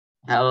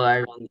Hello,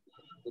 everyone.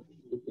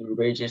 Nathan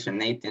Bridges from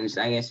Nathan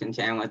Segas and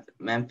Chan with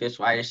Memphis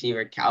wide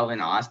receiver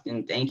Calvin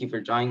Austin. Thank you for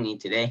joining me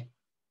today.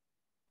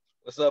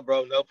 What's up,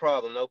 bro? No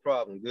problem. No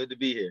problem. Good to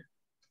be here.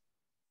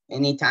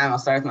 Anytime, I'll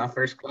start with my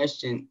first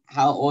question.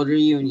 How old were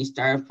you when you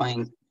started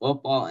playing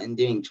football and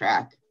doing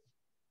track?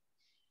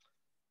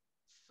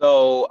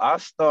 So I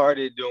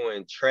started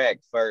doing track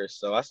first.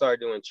 So I started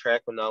doing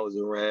track when I was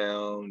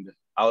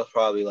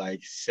probably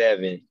like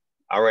 7.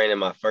 I ran in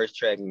my first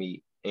track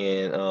meet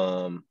and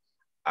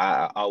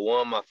I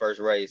won my first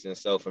race. And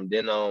so from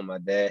then on, my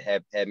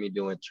dad had me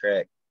doing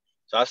track.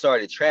 So I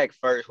started track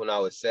first when I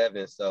was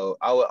 7. So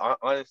I would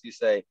honestly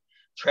say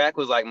track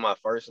was like my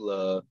first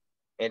love.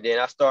 And then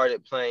I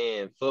started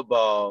playing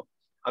football.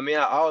 I mean,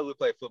 I always would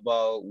play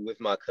football with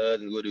my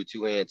cousins. We'll do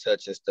two-hand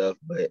touch and stuff,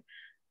 but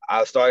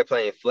I started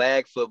playing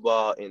flag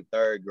football in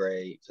 3rd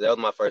grade. So that was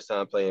my first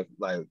time playing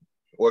like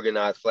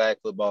organized flag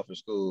football for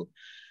school.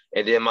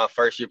 And then my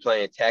first year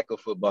playing tackle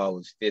football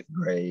was 5th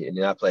grade, and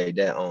then I played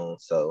that on.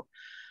 So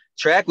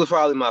track was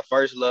probably my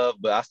first love,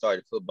 but I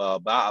started football.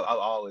 But I've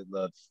always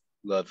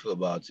loved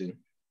football too.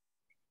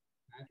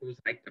 Track was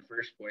like the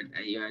first sport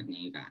that you had and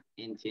you got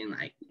into, and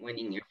like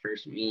winning your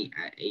first meet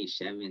at age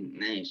 7,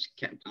 and then you just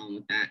kept on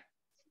with that.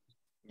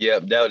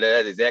 Yep,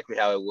 that's exactly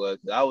how it was.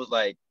 I was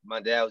like,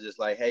 my dad was just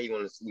like, "Hey, you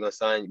want to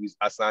sign?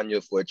 I signed you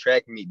up for a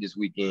track meet this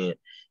weekend."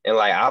 And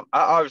like, I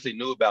obviously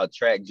knew about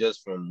track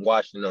just from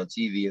watching it on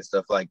TV and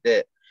stuff like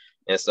that.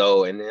 And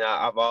then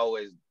I've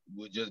always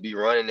would just be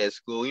running at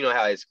school. You know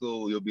how at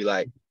school you'll be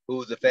like,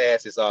 "Who's the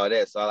fastest?" All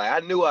that. So like,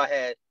 I knew I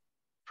had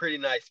pretty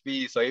nice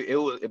speed. So it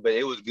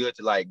was good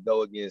to like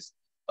go against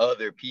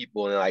other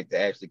people and like to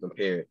actually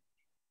compare it.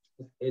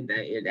 It's good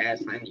that your dad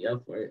signed you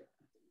up for it.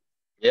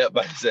 Yep,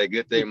 I said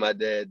good thing my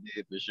dad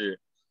did for sure.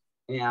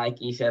 Yeah, like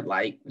you said,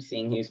 like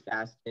seeing who's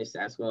fastest,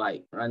 that's what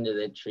like run to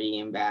the tree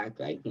and back,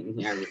 like and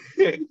never.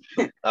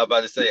 I'm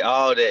about to say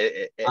all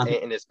that, Uh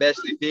and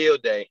especially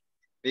field day.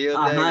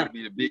 Field day huh. would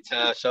be the big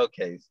time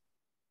showcase.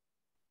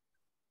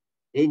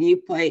 Did you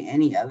play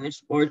any other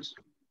sports?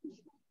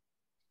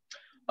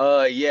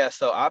 Yeah.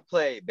 So I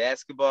played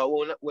basketball.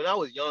 When I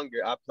was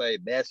younger, I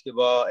played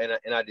basketball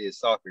and I did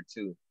soccer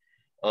too.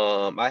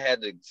 I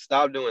had to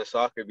stop doing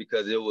soccer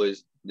because it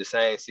was the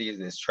same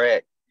season as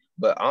track.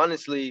 But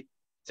honestly,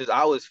 since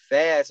I was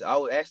fast, I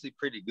was actually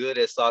pretty good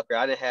at soccer.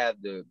 I didn't have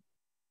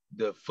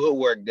the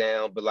footwork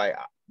down, but like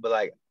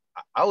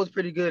I was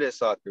pretty good at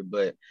soccer.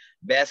 But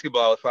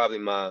basketball was probably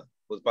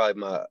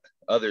my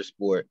other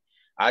sport.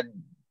 I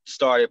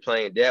started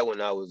playing that when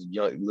I was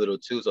young, little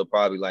too, so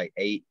probably like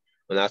 8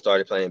 when I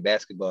started playing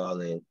basketball.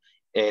 And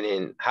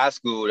in high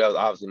school, that was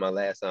obviously my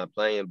last time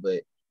playing.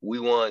 But we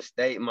won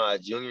state my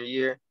junior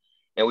year,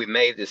 and we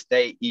made the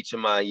state each of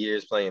my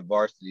years playing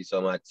varsity.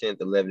 So my 10th,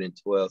 11th, and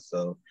 12th.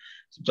 So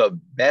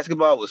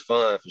basketball was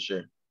fun for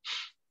sure.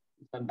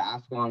 For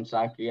basketball and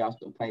soccer, you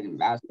also played in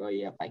basketball.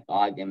 You have like a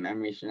lot of good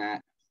memories from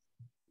that.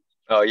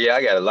 Oh yeah,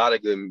 I got a lot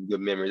of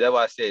good memories. That's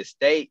why I said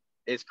state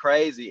is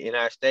crazy. In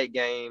our state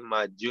game,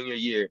 my junior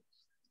year,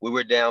 we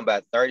were down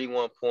by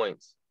 31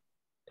 points,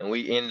 and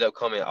we ended up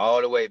coming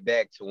all the way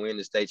back to win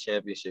the state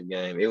championship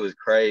game. It was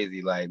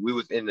crazy. Like we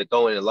was in the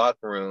going in the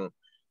locker room.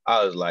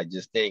 I was like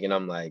just thinking,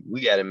 I'm like,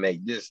 we got to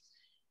make this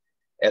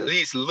at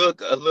least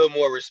look a little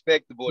more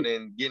respectable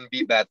than getting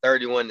beat by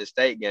 31 in the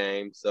state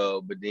game. So,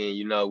 but then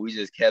we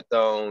just kept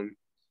on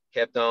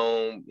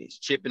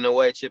chipping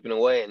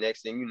away, and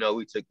next thing you know,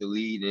 we took the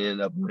lead and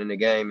ended up winning the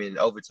game in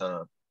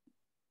overtime.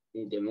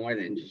 You did more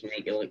than just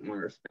make it look more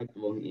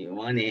respectable. You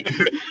won it.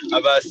 I'm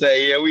about to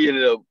say, yeah, we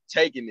ended up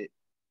taking it.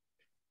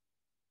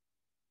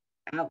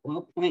 At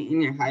what point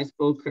in your high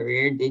school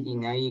career did you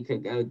know you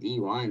could go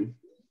D1?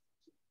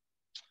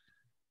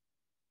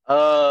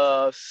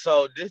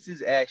 So this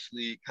is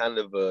actually kind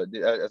of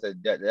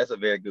that's a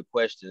very good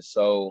question.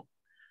 So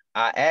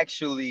I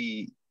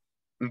actually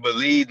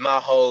believed my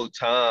whole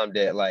time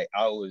that like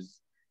I was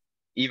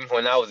even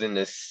when I was in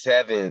the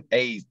 7th,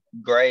 8th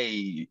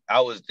grade,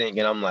 I was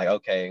thinking I'm like,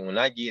 okay, when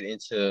I get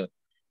into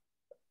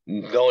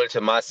going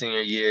into my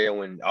senior year,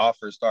 when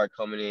offers start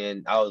coming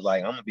in, I was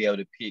like, I'm gonna be able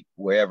to pick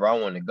wherever I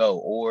want to go,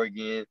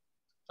 Oregon,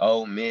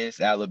 Ole Miss,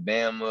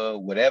 Alabama,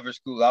 whatever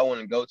school I want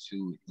to go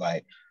to.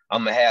 Like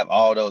I'm gonna have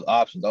all those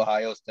options.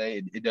 Ohio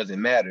State, it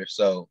doesn't matter.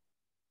 So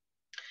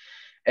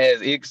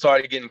as it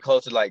started getting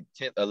closer, like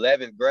 10th,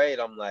 11th grade,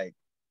 I'm like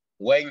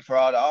waiting for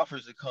all the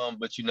offers to come,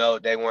 but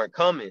they weren't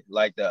coming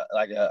like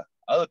the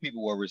other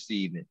people were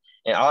receiving.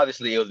 And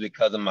obviously, it was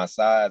because of my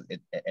size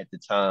at the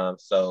time.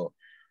 So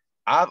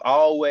I've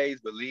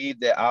always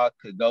believed that I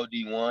could go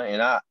D1,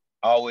 and I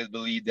always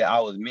believed that I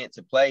was meant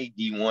to play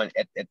D1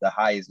 at the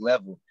highest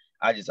level.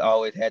 I just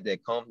always had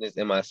that confidence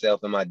in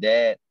myself, and my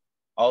dad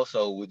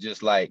also would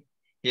just like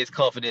his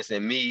confidence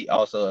in me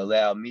also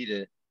allowed me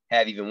to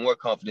have even more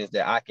confidence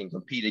that I can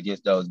compete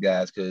against those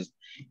guys. Because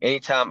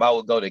anytime I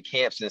would go to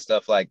camps and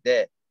stuff like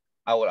that,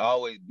 I would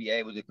always be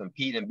able to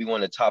compete and be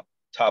one of the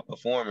top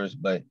performers.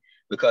 But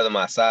because of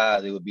my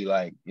size, it would be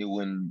like it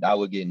wouldn't. I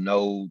would get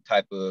no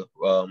type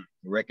of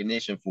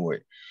recognition for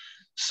it.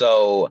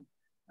 So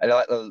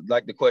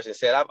like the question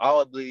said, I've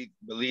always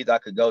believed I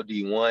could go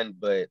D1,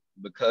 but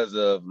because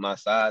of my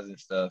size and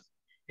stuff,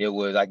 it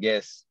was, I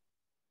guess,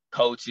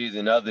 coaches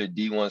and other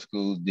D1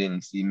 schools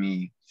didn't see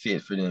me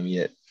fit for them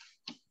yet.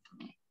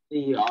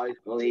 You always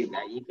believe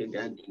that you could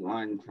go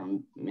D1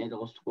 from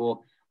middle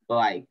school, but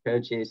like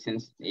coaches,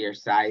 since your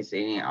size,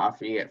 they didn't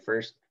offer you at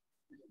first.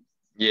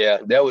 Yeah,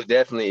 that was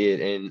definitely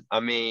it. And I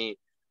mean,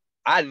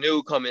 I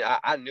knew coming,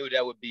 I knew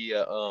that would be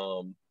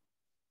a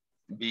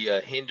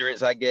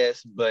hindrance, I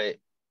guess, but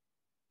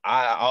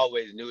I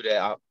always knew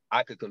that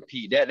I could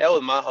compete. That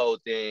was my whole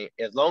thing.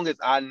 As long as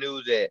I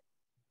knew that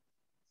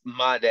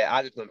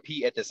I could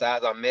compete at the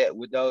size I'm at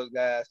with those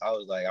guys, I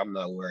was like, I'm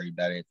not worried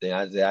about anything.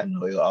 I said, I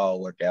know it'll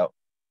all work out.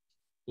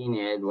 You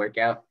needed to work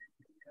out.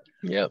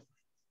 Yep.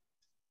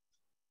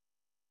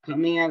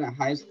 Coming out of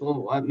high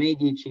school, what made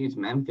you choose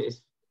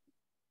Memphis?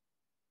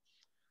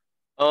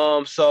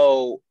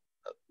 So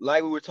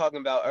like we were talking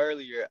about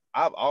earlier,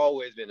 I've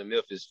always been a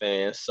Memphis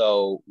fan.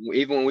 So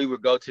even when we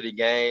would go to the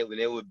game, and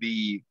it would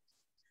be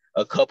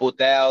a couple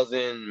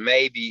thousand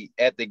maybe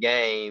at the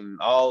game,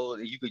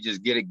 all you could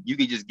just get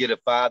a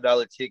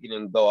 $5 ticket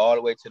and go all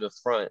the way to the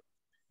front.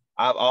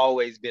 I've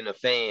always been a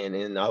fan,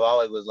 and I've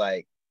always was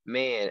like,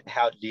 man,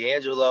 how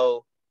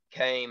D'Angelo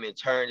came and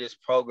turned this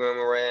program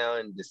around,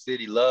 and the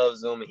city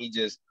loves him, and he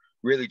just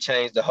really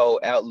changed the whole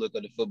outlook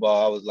of the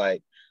football. I was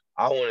like,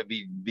 I want to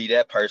be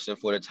that person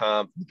for the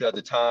time, because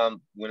the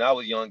time when I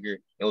was younger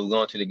and was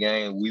going to the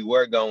game, we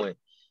were going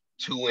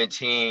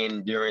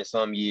 2-10 during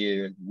some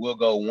years. We'll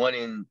go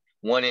 1-9,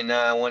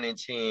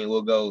 1-10.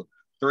 We'll go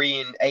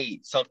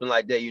 3-8, something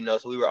like that.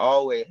 So we were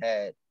always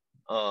had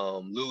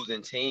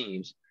losing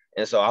teams.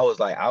 And so I was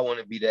like, I want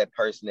to be that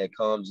person that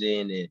comes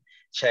in and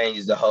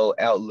changes the whole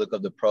outlook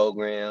of the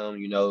program.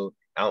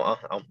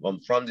 I'm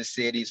from the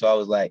city, so I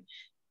was like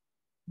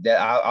that.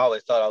 I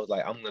always thought I was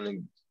like, I'm gonna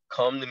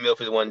come to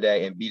Memphis one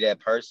day and be that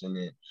person.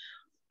 And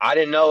I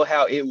didn't know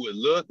how it would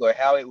look or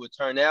how it would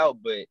turn out,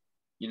 but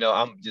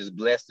I'm just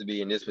blessed to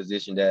be in this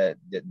position that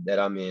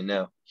I'm in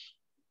now.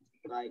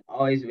 Like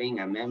always being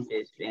a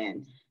Memphis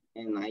fan,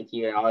 and like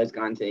you had always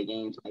gone to the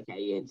games, like how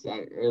you had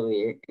said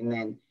earlier, and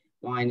then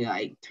wanting to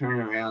like turn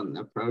around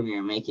the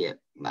program, make it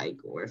like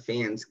where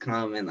fans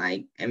come and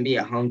and be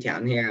a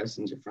hometown hero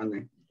since you're from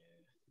there.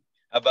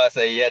 I about to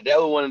say, yeah, that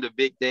was one of the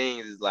big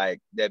things, is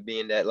like that,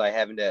 being that, like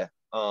having that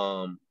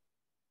hometown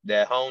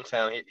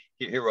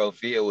hero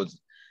feel was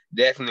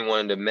definitely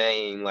one of the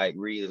main like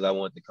reasons I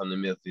wanted to come to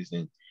Memphis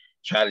and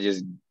try to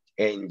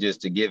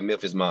just to give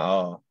Memphis my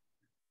all.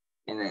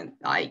 And then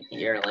like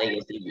your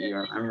legacy, do you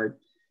remember?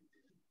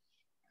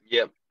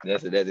 Yep,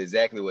 that's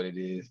exactly what it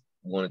is.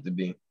 Want it to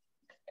be.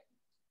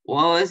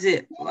 What was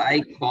it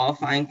like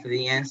qualifying for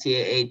the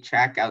NCAA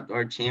Track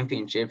Outdoor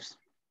Championships?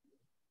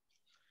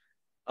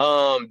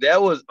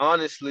 That was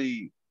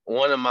honestly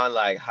one of my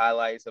like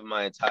highlights of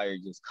my entire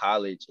just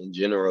college in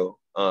general.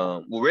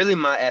 Well, really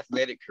my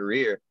athletic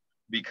career,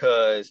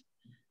 because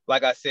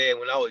like I said,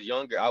 when I was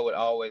younger, I would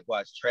always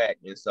watch track,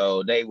 and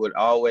so they would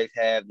always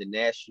have the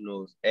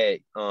nationals at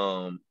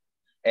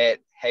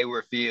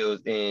Hayward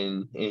Fields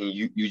in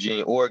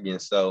Eugene, Oregon.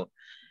 So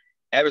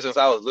ever since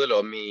I was little,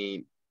 I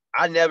mean,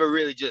 I never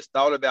really just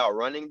thought about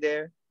running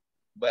there,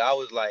 but I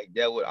was like,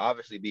 that would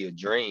obviously be a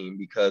dream,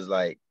 because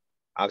like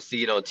I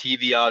see it on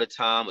TV all the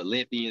time.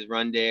 Olympians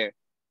run there.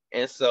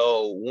 And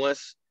so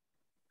once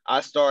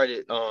I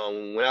started,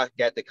 when I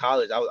got to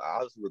college, I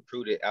was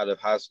recruited out of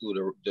high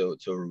school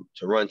to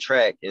run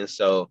track. And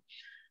so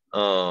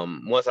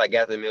once I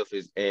got to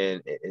Memphis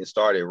and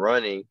started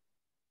running,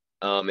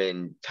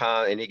 and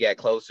it got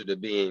closer to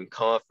being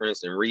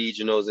conference and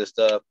regionals and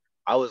stuff,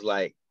 I was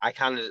like, I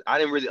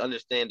didn't really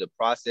understand the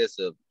process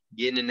of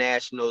getting the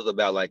nationals,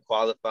 about like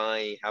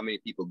qualifying, how many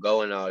people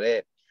go and all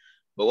that.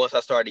 But once I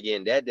started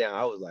getting that down,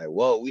 I was like,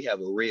 whoa, we have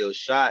a real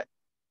shot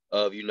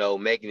of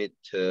making it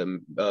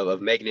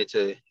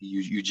to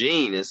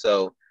Eugene. And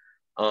so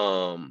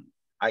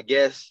I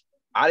guess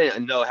I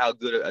didn't know how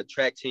good a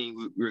track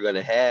team we were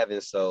gonna have.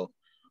 And so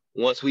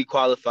once we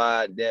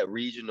qualified that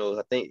regional,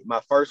 I think my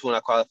first one I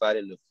qualified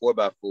in the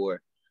 4x4.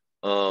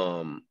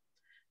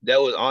 That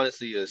was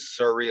honestly a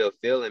surreal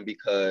feeling,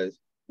 because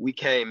we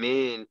came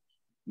in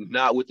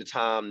not with the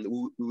time.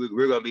 We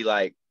were gonna be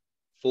like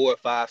 4 or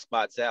 5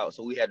 spots out,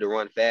 so we had to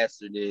run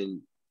faster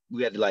than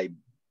we had to like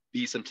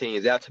beat some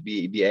teams out to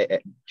be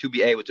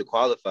able to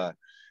qualify.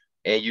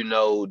 And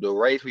the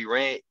race we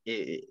ran,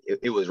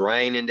 it was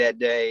raining that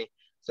day,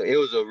 so it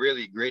was a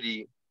really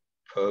gritty.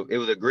 It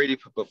was a gritty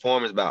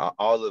performance by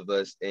all of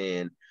us.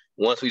 And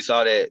once we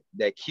saw that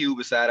Q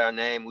beside our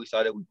name, we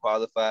saw that we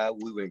qualified.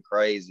 We went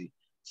crazy.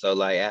 So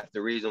like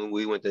after reason,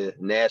 we went to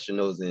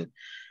nationals, and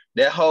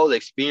that whole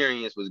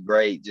experience was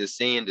great. Just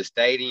seeing the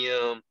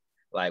stadium,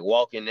 like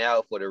walking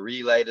out for the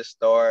relay to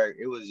start.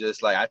 It was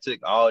just like I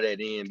took all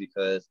that in,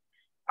 because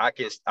I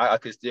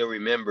could still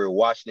remember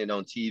watching it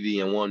on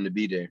TV and wanting to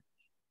be there.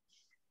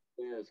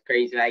 It was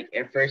crazy. Like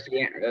at first you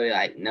didn't really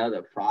like know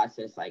the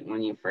process. Like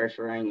when you first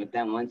were running with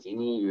them, once you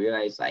knew, you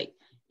realized like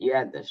you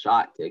had the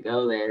shot to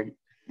go there.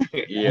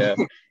 Yeah.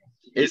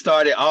 it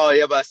started. Oh,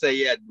 everybody say,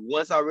 yeah.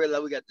 Once I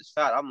realized we got the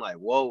shot, I'm like,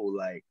 whoa,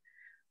 like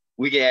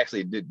we can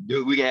actually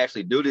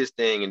do this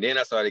thing. And then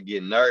I started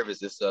getting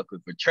nervous and stuff.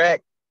 Cause for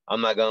track,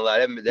 I'm not gonna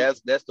lie,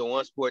 that's the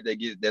one sport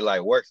that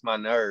like works my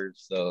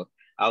nerves. So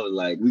I was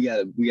like, we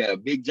got a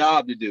big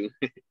job to do.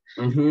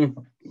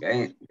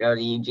 Okay, go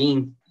to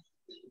Eugene.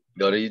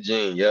 Go to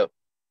Eugene. Yep.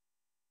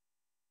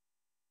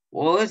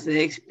 What was the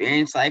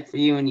experience like for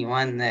you when you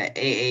won the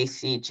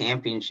AAC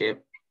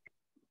championship?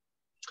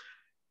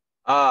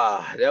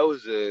 That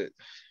was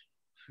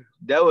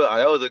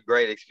a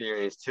great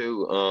experience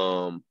too.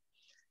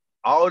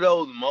 All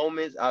those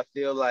moments, I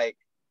feel like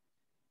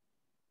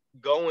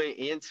going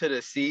into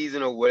the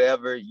season or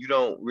whatever, you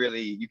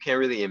can't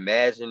really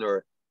imagine,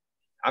 or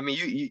I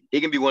mean,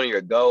 it can be one of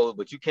your goals,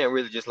 but you can't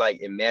really just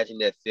like imagine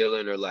that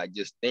feeling or like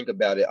just think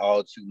about it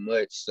all too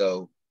much.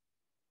 So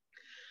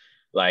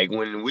like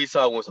when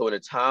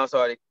the time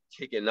started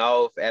kicking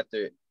off and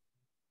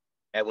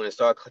when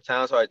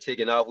time started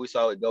ticking off, we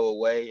saw it go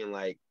away, and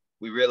like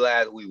we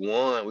realized we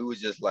won. We was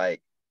just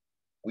like,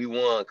 we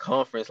won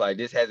conference. Like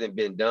this hasn't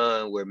been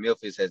done where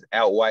Memphis has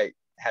outright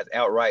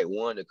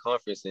won the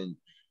conference, and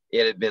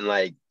it had been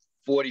like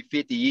 40,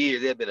 50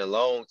 years. It had been a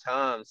long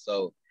time.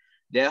 So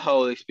that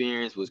whole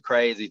experience was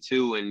crazy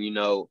too. And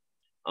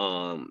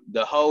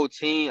the whole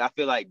team, I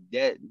feel like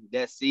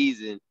that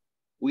season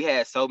we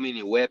had so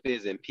many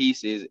weapons and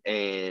pieces,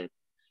 and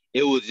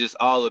it was just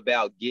all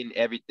about getting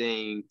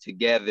everything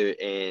together.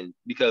 And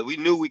because we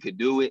knew we could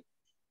do it,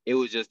 it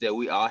was just that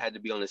we all had to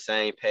be on the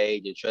same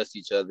page and trust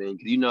each other. And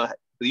you know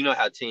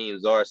how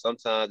teams are.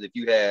 Sometimes if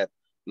you have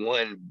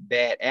one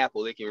bad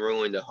apple, it can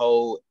ruin the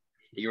whole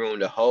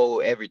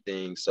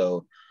everything.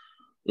 So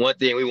one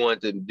thing we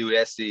wanted to do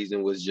that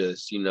season was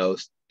just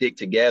stick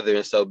together.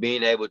 And so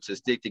being able to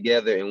stick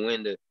together and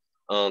win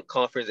the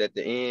conference at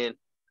the end,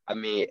 I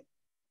mean,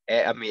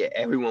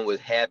 everyone was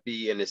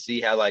happy, and to see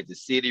how like the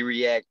city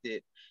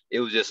reacted, it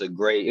was just a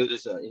great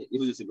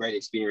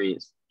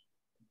experience.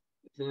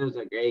 It was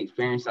a great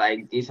experience.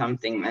 Like do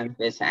something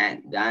Memphis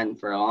hadn't done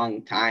for a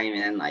long time,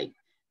 and then like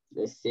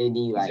the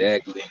city, like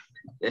Exactly.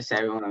 just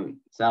everyone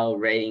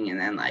celebrating, and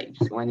then like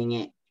just winning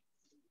it.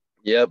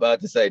 Yeah,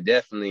 about to say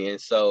definitely. And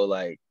so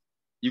like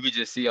you could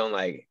just see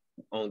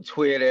on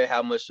Twitter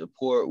how much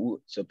support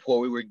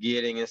we were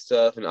getting and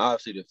stuff. And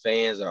obviously the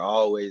fans are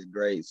always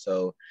great.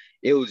 So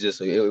it was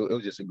just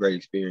a great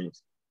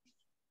experience.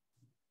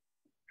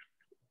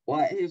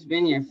 What has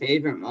been your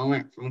favorite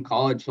moment from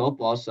college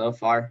football so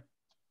far?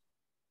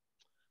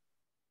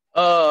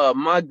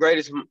 My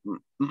greatest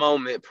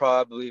moment,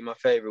 probably my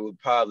favorite, would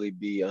probably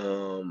be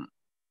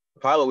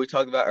probably what we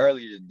talked about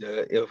earlier.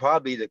 It would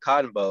probably be the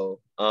Cotton Bowl.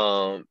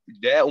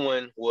 That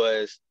one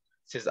was,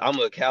 since I'm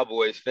a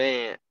Cowboys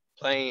fan,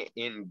 playing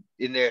in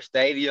their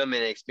stadium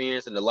and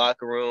experiencing the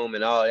locker room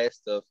and all that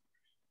stuff.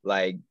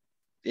 Like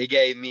it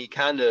gave me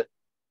kind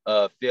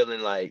of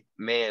feeling like,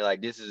 man,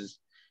 like this is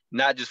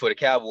not just for the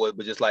Cowboys,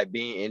 but just like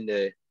being in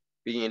the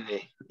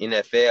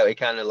NFL. It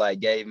kind of like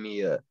gave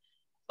me a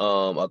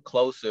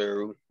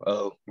closer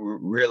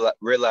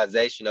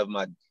realization of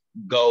my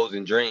goals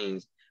and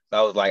dreams. So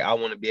I was like, I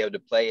want to be able to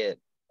play at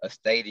a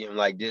stadium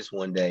like this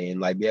one day,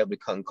 and like be able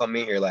to come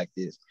in here like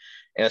this.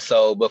 And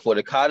so, but for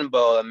the Cotton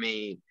Bowl, I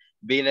mean,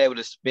 being able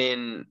to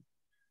spend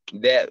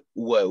that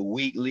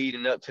week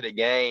leading up to the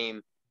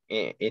game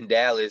in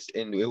Dallas,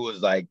 and it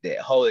was like that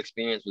whole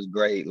experience was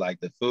great. Like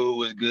the food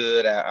was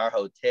good. Our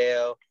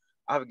hotel,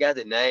 I forgot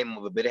the name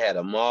of it, but it had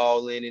a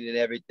mall in it and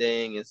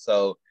everything, and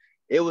so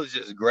it was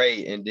just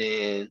great. And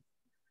then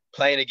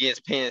playing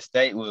against Penn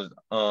State was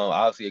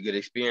obviously a good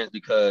experience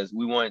because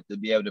we wanted to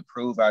be able to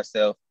prove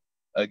ourselves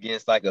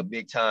against like a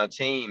big time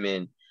team.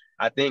 And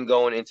I think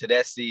going into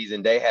that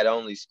season, they had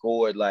only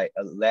scored like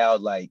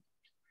allowed like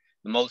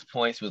the most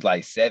points was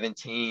like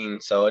 17.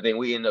 So I think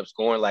we ended up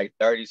scoring like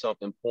 30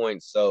 something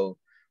points. So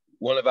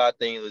one of our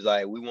things was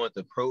like we wanted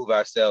to prove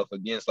ourselves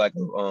against like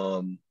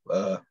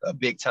a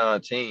big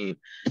time team.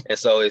 And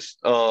so it's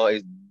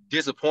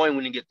disappointing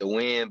when you get the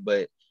win,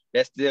 but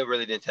that still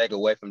really didn't take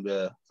away from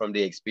the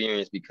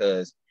experience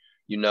because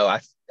I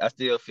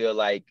still feel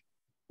like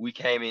we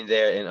came in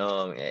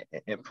there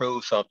and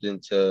proved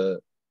something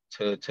to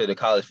the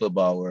college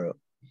football world.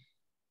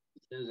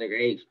 It was a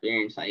great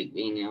experience, like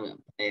being able to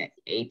play at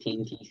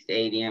AT&T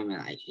Stadium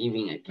and like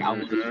even a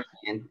Cowboys Mm-hmm.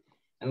 fan,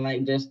 and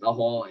like just the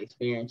whole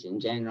experience in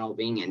general,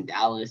 being in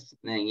Dallas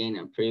and then getting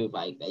to prove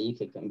like that you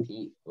could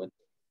compete with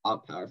all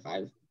Power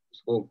Five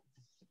school.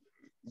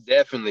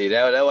 Definitely.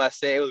 That what I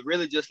said. It was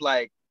really just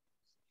like,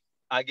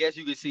 I guess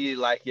you could see it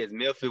like as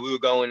Memphis, we were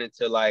going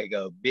into like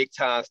a big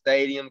time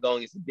stadium,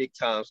 going into big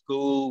time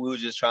school. We were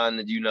just trying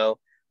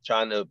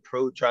to,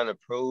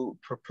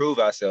 prove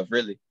ourselves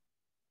really.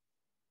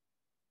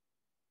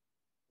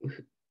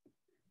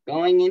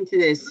 Going into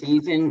this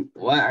season,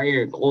 what are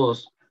your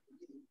goals?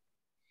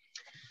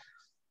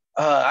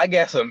 I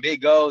got some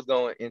big goals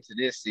going into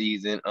this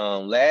season.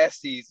 Last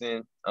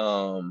season,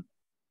 I'm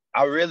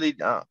gonna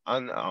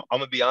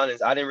be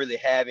honest, I didn't really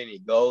have any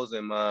goals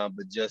in mind,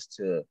 but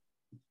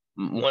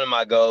one of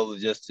my goals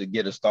was just to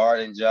get a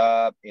starting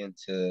job and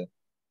to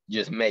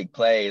just make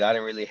plays. I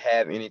didn't really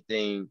have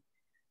anything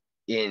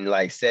in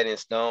like set in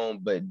stone,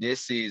 but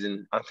this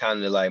season I'm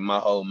kind of like my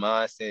whole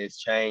mindset is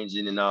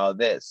changing and all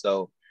that.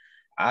 So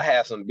I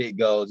have some big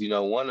goals.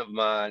 One of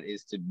mine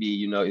is to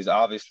be, is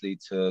obviously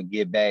to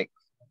get back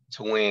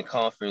to win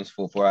conference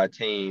for our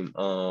team.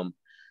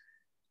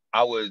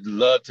 I would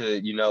love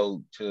to,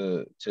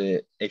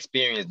 to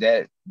experience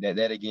that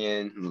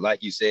again,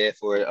 like you said,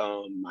 for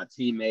my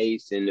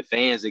teammates and the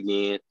fans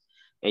again.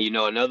 And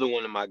another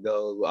one of my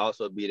goals will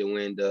also be to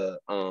win the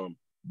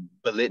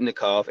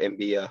Bolitnikov and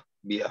be a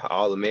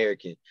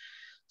All-American.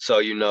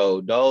 So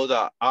those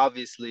are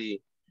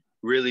obviously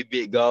really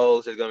big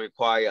goals. It's gonna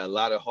require a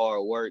lot of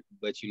hard work,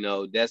 but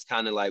that's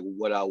kind of like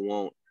what I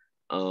want.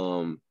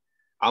 I'm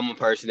a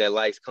person that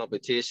likes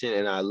competition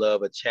and I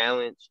love a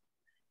challenge.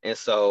 And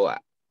so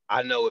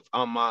I know if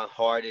I'm my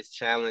hardest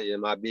challenge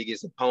and my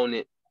biggest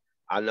opponent,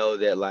 I know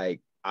that like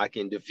I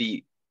can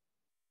defeat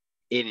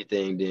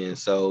anything then.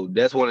 So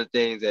that's one of the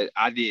things that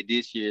I did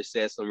this year,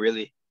 set some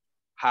really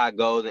high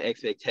goals and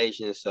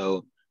expectations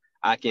so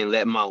I can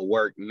let my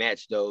work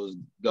match those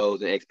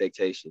goals and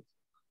expectations.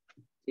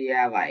 You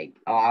have like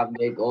a lot of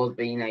big goals,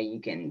 but you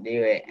can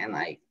do it, and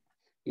like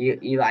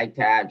you like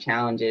to have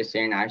challenges, so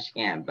you're not just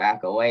gonna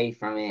back away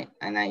from it,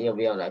 and that you'll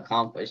be able to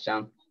accomplish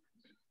them.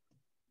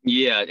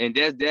 Yeah, and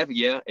that's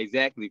definitely, yeah,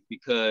 exactly,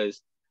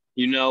 because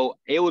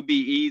it would be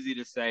easy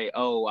to say,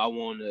 oh, I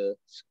want to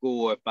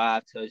score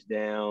 5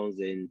 touchdowns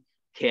and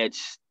catch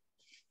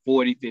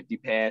 40, 50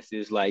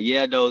 passes. Like,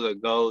 yeah, those are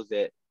goals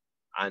that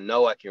I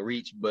know I can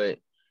reach, but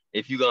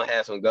if you're going to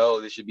have some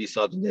goals, it should be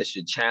something that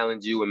should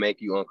challenge you and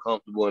make you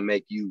uncomfortable and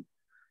make you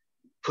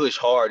push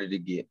harder to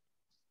get.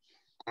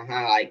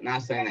 Like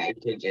not something that you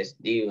could just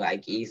do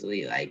like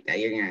easily, like that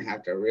you're gonna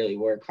have to really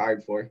work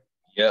hard for.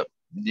 Yep,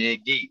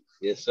 dig deep.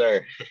 Yes,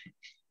 sir.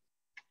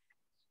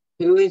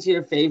 Who is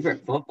your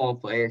favorite football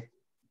player?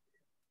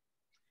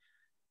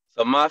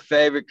 So my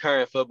favorite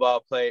current football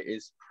player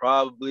is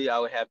probably, I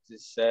would have to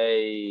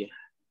say,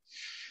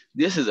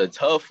 this is a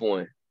tough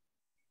one.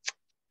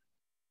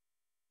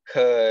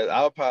 Because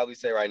I would probably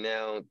say right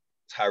now,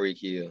 Tyreek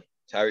Hill.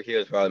 Tyreek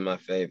Hill is probably my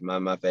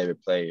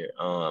favorite player.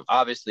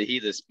 Obviously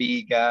he's a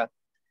speed guy,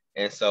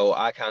 and so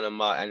I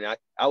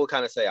would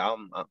kind of say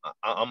I'm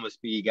a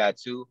speed guy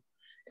too,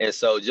 and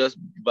so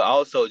but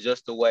also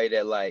just the way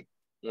that like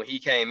when he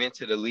came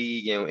into the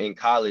league and in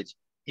college,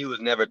 he was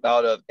never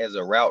thought of as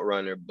a route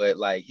runner, but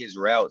like his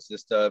routes and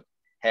stuff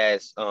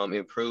has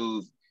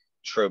improved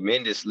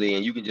tremendously,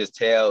 and you can just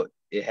tell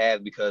it has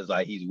because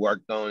like he's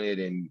worked on it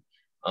and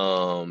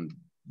um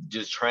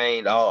just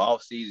trained all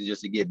off season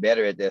just to get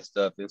better at that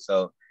stuff. And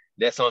so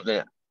that's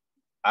something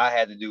I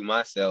had to do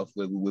myself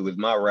with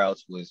my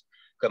routes, was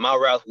because my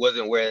routes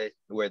wasn't where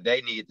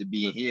they needed to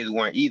be and his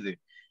weren't either.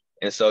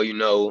 And so,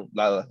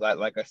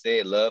 like I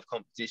said, love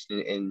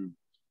competition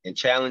and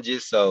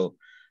challenges. So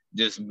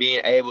just being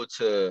able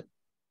to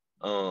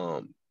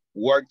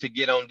work to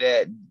get on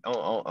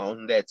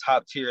that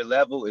top tier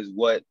level is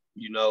what,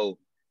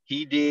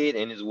 he did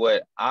and is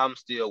what I'm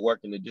still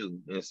working to do.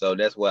 And so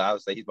that's what I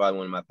would say he's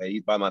probably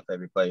he's probably my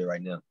favorite player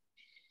right now.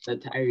 So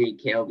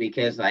Tyreek Hill,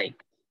 because like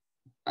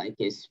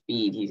his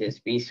speed, he's a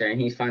speedster and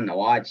he's fun to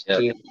watch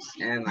too.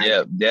 And like,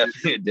 yeah,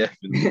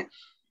 definitely.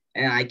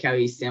 And I like how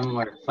he's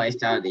similar play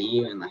style to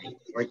you and like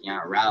working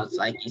on routes,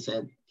 like you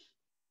said.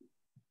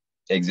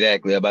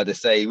 Exactly. I'm about to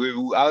say, I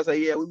would say,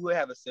 yeah, we would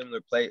have a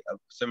similar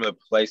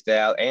play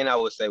style, and I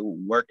would say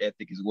work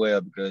ethic as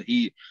well, because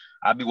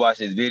I'll be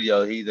watching his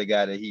videos. He's a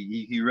guy that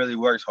he really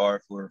works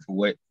hard for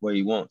what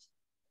he wants.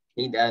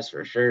 He does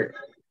for sure.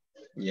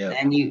 Yeah.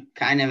 And you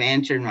kind of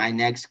answered my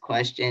next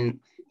question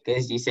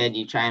because you said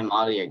you try and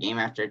model your game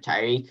after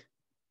Tyreek.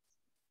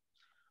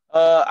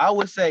 I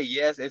would say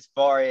yes, as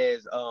far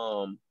as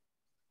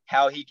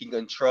how he can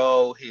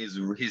control his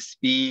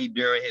speed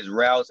during his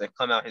routes and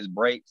come out his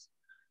breaks.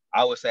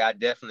 I would say I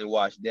definitely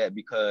watch that,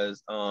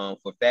 because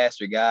for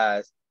faster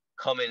guys,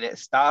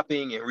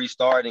 stopping and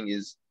restarting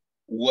is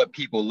what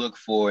people look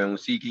for. And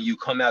see, can you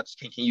come out?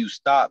 Can you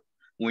stop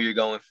when you're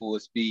going full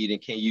speed?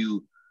 And can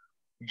you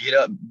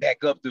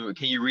back up through it?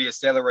 Can you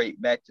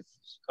reaccelerate back to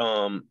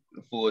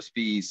full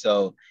speed?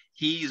 So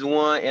he's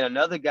one. And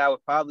another guy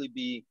would probably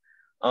be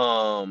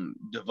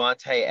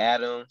Devontae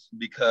Adams,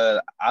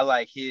 because I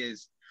like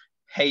his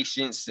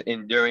patience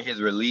during his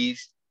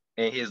release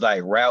and his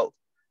like route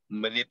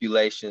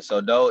manipulation.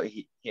 So though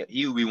he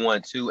would be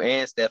one too.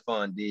 And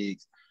Stephon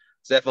Diggs.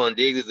 Stephon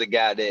Diggs is a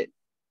guy that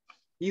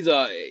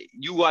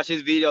you watch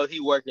his videos, he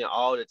working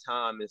all the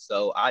time. And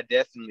so I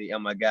definitely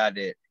am a guy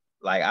that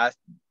like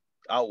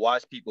I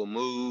watch people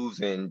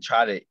moves and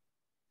try to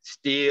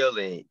steal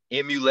and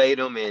emulate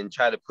them and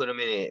try to put them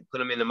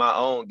into my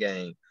own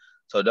game.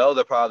 So those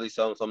are probably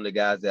some of the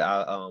guys that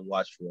I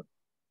watch for.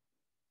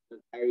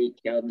 Tyreek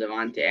Hill,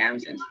 Devontae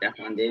Adams, and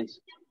Stephon Diggs.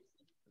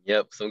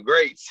 Yep, some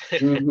greats.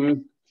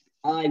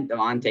 I like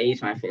Devontae.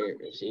 He's my favorite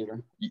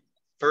receiver.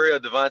 For real,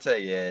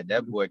 Devontae, yeah,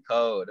 that boy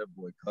cold.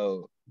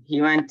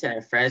 He went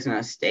to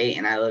Fresno State,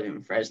 and I live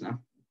in Fresno.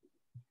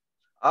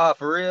 Oh,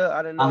 for real?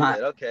 I didn't know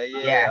that. Okay,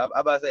 yeah. I'm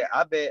about to say,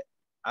 I bet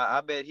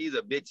I bet he's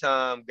a big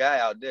time guy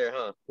out there,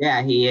 huh?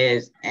 Yeah, he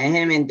is. And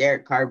him and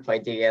Derek Carr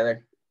played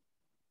together.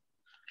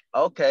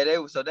 Okay,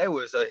 so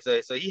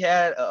he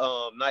had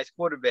a nice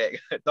quarterback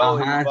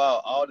throwing him the Uh-huh.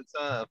 ball all the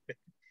time.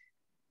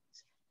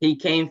 He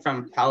came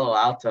from Palo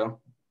Alto.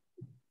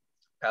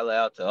 Palo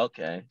Alto,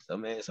 okay. So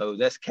man, so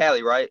that's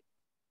Cali, right?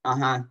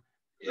 Uh-huh.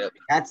 Yep.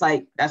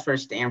 That's where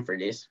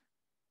Stanford is.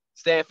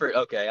 Stanford,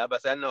 okay. I about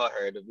to say I know I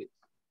heard of it.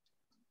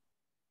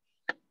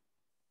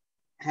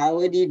 How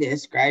would you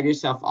describe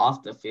yourself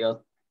off the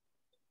field?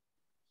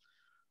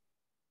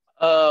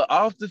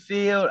 Off the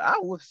field, I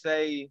would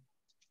say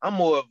I'm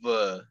more of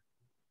a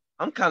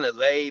I'm kind of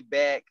laid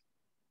back.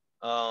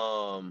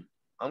 I'm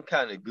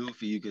kind of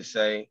goofy, you could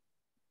say.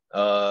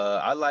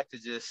 I like to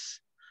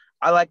just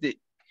I like to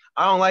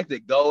I don't like to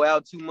go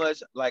out too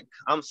much. Like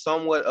I'm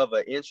somewhat of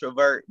an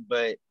introvert,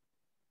 but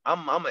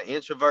I'm an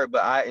introvert,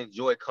 but I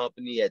enjoy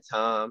company at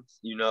times,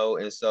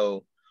 and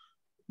so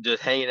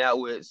just hanging out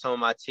with some of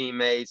my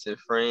teammates and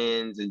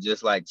friends and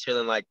just like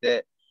chilling like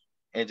that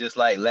and just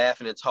like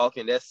laughing and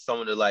talking. That's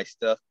some of the like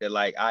stuff that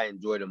like I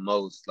enjoy the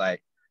most.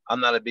 Like I'm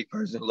not a big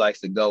person who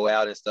likes to go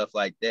out and stuff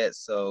like that.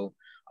 So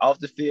off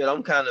the field,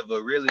 I'm kind of a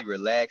really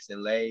relaxed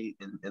and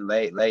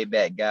laid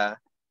back guy.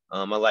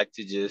 I like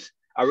to just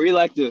I really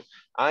like to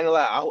I ain't gonna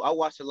lie, I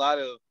watch a lot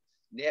of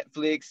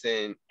Netflix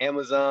and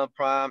Amazon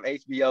Prime,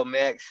 HBO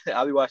Max.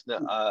 I'll be watching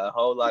a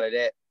whole lot of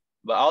that.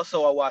 But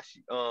also I watch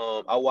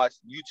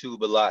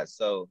YouTube a lot.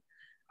 So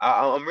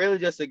I'm really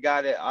just a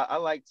guy that I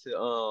like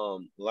to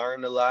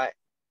learn a lot,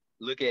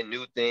 look at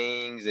new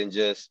things, and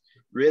just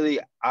really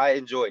I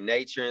enjoy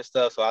nature and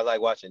stuff. So I like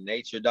watching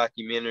nature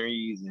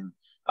documentaries and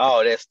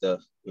all that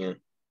stuff. Yeah.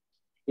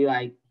 You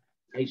like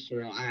to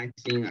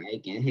relaxing,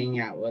 like and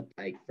hang out with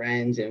like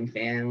friends and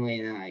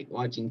family and like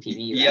watching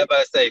TV, Yeah, right? but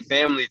I say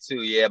family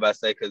too. Yeah, but I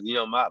say because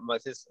my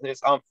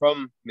since I'm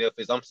from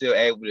Memphis, I'm still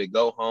able to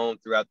go home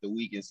throughout the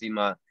week and see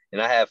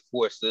and I have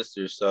 4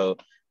 sisters, so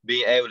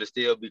being able to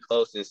still be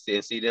close and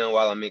see them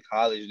while I'm in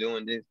college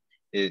doing this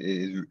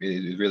is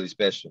really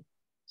special.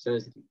 So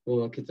it's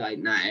cool because like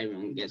not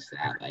everyone gets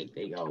that. Like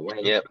they go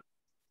away. Yep.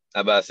 I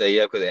about to say,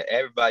 yeah, because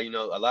everybody, a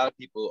lot of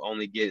people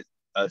only get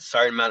a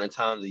certain amount of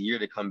times a year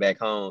to come back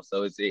home.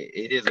 So it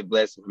is a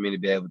blessing for me to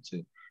be able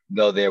to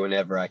go there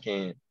whenever I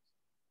can.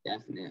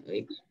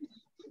 Definitely.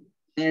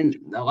 And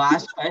the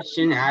last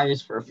question I have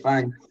is for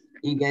fun.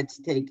 You get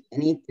to take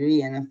any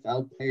 3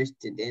 NFL players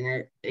to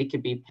dinner. They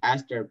could be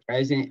past or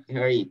present. Who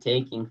are you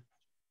taking?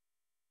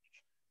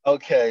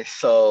 Okay,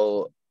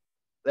 so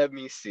let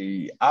me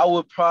see. I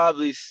would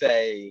probably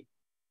say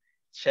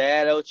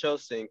Chad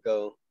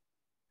Ochocinco,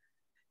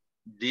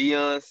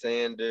 Deion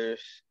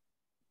Sanders,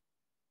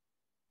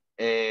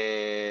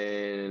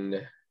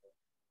 and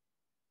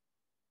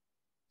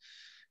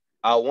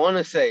I want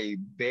to say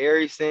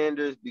Barry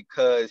Sanders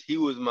because he's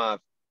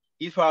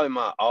probably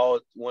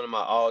one of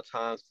my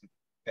all-time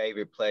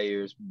favorite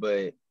players,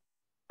 but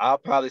I'll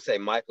probably say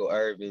Michael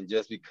Irvin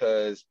just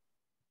because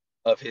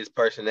of his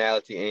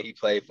personality and he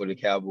played for the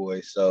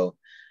Cowboys. So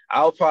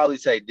I'll probably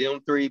say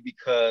them three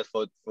because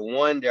for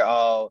one, they're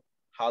all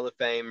Hall of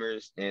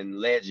Famers and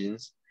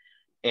legends.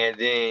 And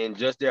then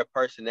just their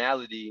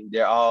personality,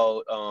 they're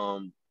all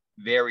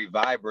very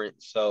vibrant.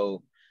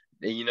 So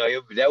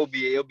it'll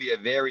be a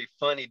very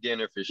funny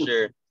dinner for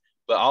sure.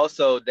 But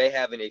also they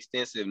have an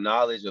extensive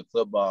knowledge of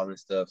football and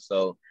stuff.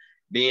 So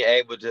being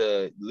able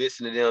to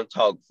listen to them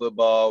talk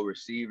football,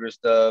 receiver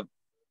stuff,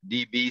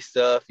 DB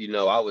stuff,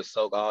 I would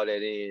soak all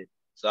that in.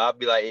 So I'll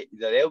be like,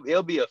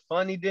 it'll be a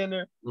funny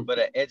dinner, but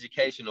an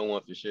educational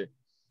one for sure.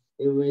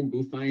 It would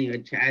be funny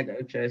with Chad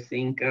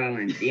Ochocinco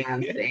and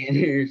Deion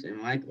Sanders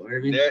and Michael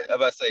Irvin. I'm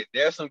about to say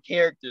there's some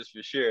characters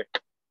for sure.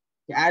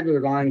 Chad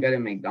would want to go to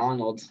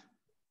McDonald's.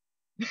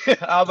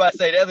 I was about to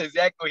say that's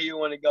exactly where he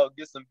want to go,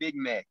 get some Big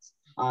Macs.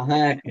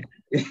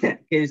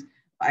 Because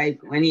like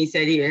when he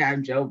said he would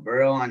have Joe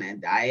Burrow on a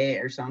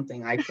diet or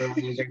something like for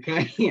when he's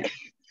recording.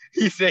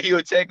 He said he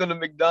would take him to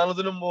McDonald's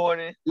in the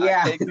morning.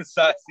 Yeah. I'd take the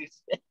sausage.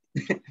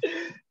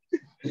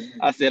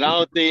 I said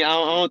I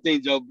don't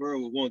think Joe Burrow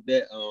would want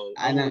that.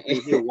 I don't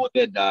think he would want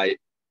that diet.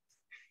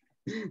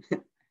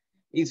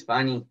 He's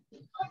funny.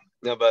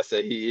 I'm about to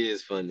say he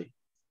is funny.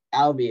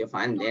 That'll be a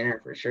fun dinner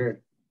for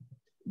sure.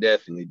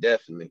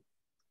 Definitely.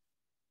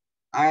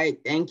 All right.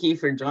 Thank you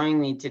for joining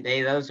me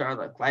today. Those are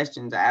the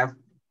questions I have.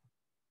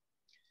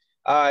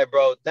 All right,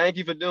 bro. Thank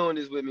you for doing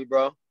this with me,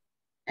 bro.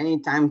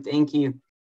 Anytime. Thank you.